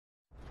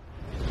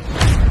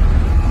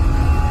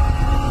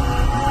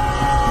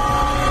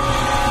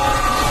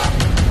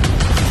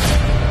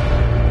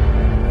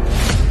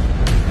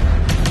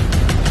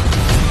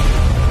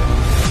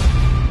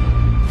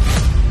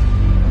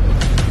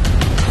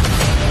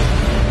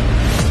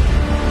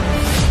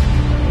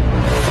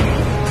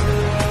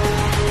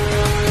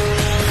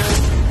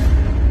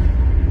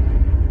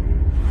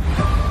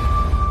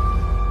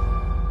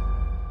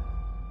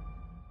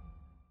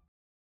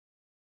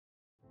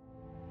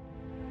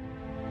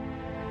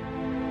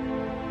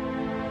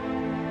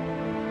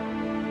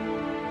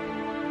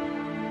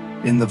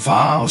In the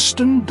vast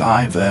and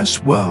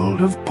diverse world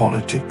of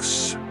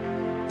politics,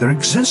 there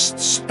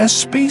exists a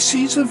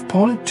species of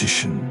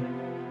politician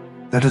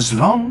that has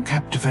long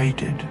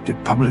captivated the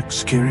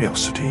public's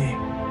curiosity.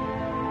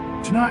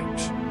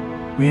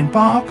 Tonight, we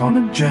embark on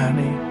a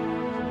journey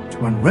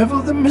to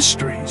unravel the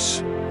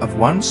mysteries of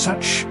one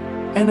such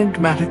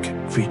enigmatic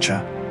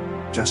creature,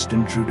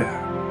 Justin Trudeau,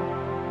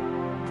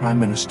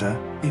 Prime Minister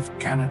of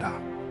Canada.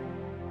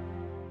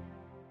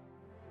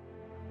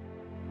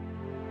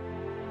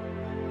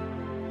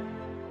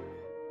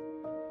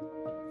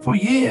 For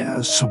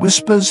years,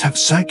 whispers have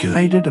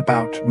circulated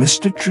about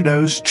Mr.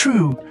 Trudeau's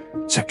true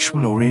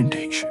sexual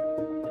orientation.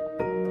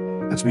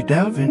 As we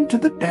delve into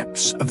the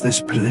depths of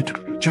this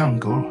political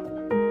jungle,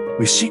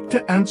 we seek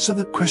to answer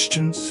the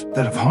questions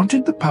that have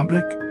haunted the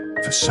public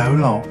for so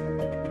long.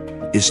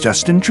 Is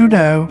Justin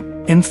Trudeau,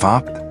 in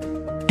fact,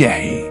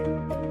 gay?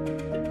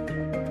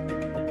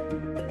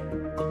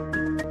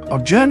 Our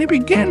journey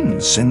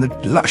begins in the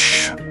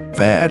lush,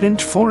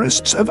 verdant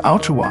forests of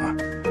Ottawa,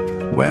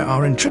 where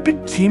our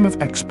intrepid team of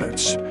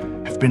experts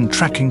have been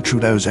tracking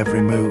Trudeau's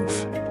every move.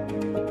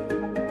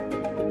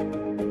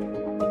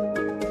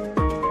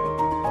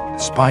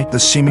 Despite the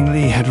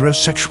seemingly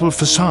heterosexual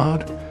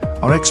facade,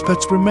 our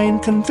experts remain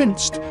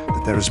convinced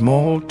that there is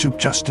more to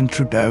Justin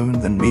Trudeau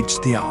than meets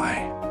the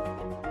eye.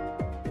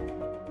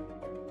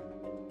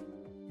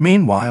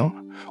 Meanwhile,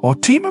 our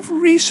team of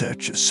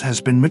researchers has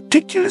been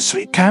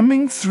meticulously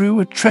combing through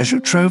a treasure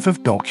trove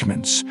of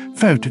documents,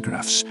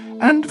 photographs,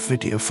 and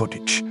video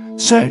footage,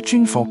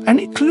 searching for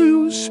any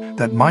clues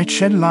that might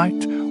shed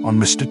light on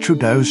Mr.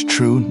 Trudeau's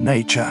true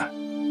nature.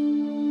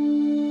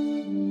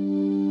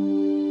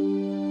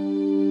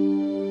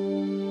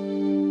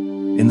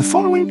 In the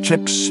following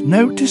clips,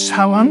 notice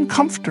how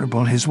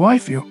uncomfortable his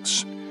wife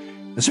looks,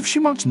 as if she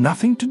wants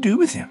nothing to do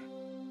with him.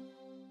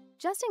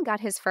 Justin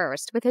got his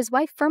first with his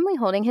wife firmly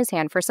holding his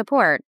hand for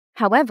support.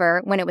 However,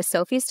 when it was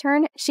Sophie's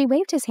turn, she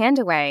waved his hand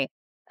away.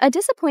 A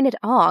disappointed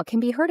awe can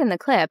be heard in the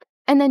clip,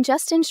 and then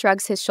Justin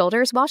shrugs his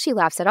shoulders while she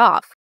laughs it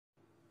off.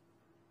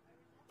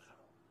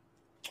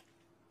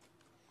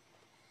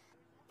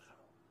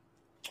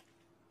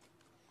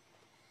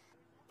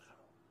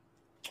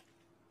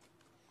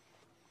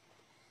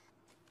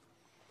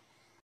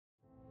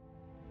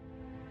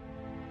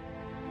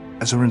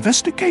 As our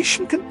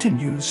investigation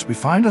continues, we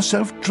find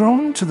ourselves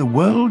drawn to the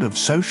world of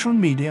social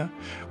media,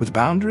 with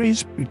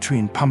boundaries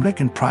between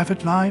public and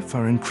private life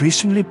are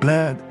increasingly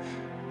blurred.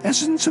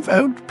 Essence of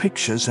old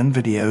pictures and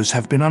videos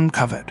have been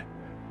uncovered,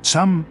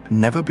 some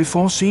never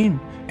before seen,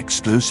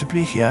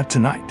 exclusively here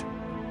tonight.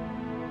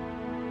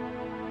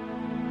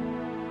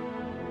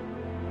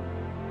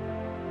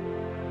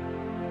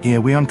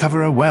 Here we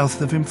uncover a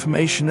wealth of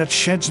information that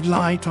sheds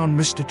light on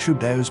Mr.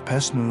 Trudeau's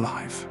personal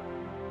life.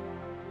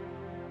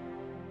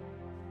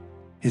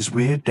 His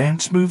weird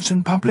dance moves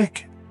in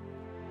public,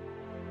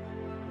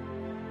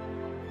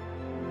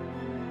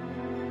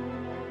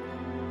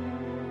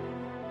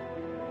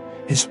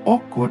 his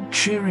awkward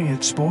cheering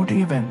at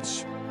sporting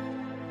events,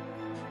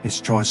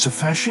 his choice of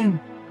fashion.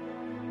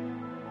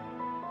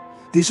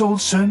 These all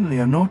certainly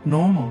are not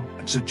normal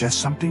and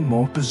suggest something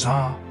more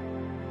bizarre.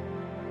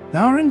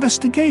 Now our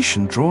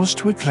investigation draws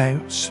to a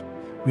close.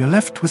 We are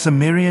left with a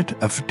myriad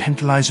of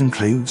tantalizing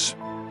clues,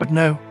 but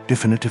no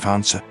definitive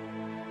answer.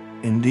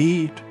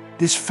 Indeed,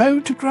 this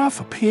photograph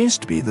appears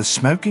to be the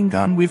smoking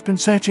gun we've been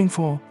searching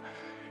for.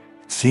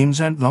 It seems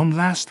at long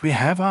last we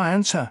have our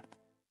answer.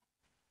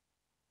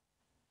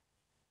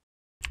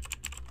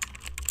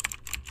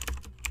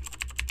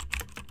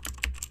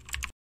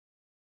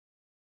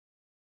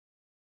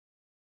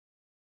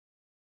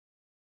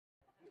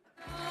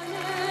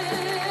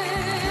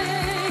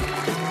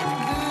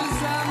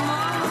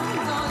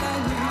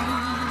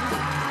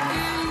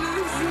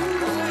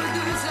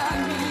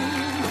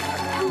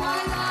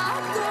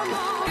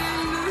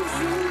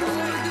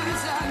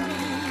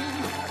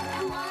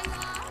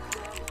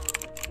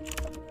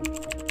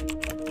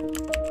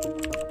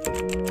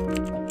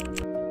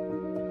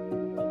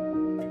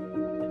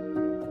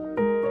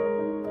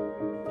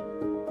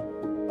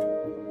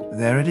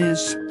 There it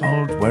is,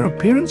 old where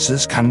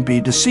appearances can be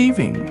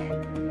deceiving,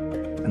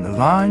 and the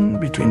line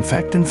between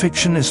fact and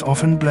fiction is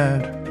often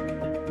blurred.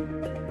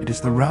 It is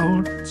the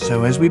road,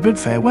 so as we bid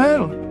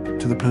farewell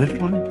to the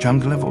political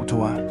jungle of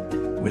Ottawa,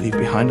 we leave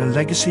behind a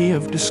legacy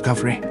of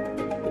discovery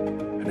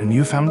and a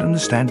newfound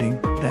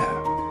understanding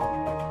there.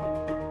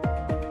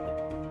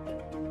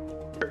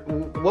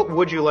 What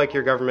would you like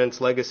your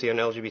government's legacy on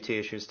LGBT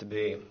issues to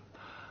be?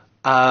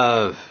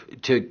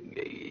 To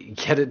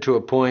get it to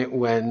a point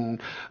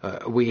when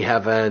we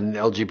have an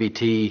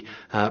LGBT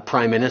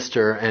prime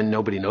minister and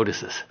nobody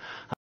notices.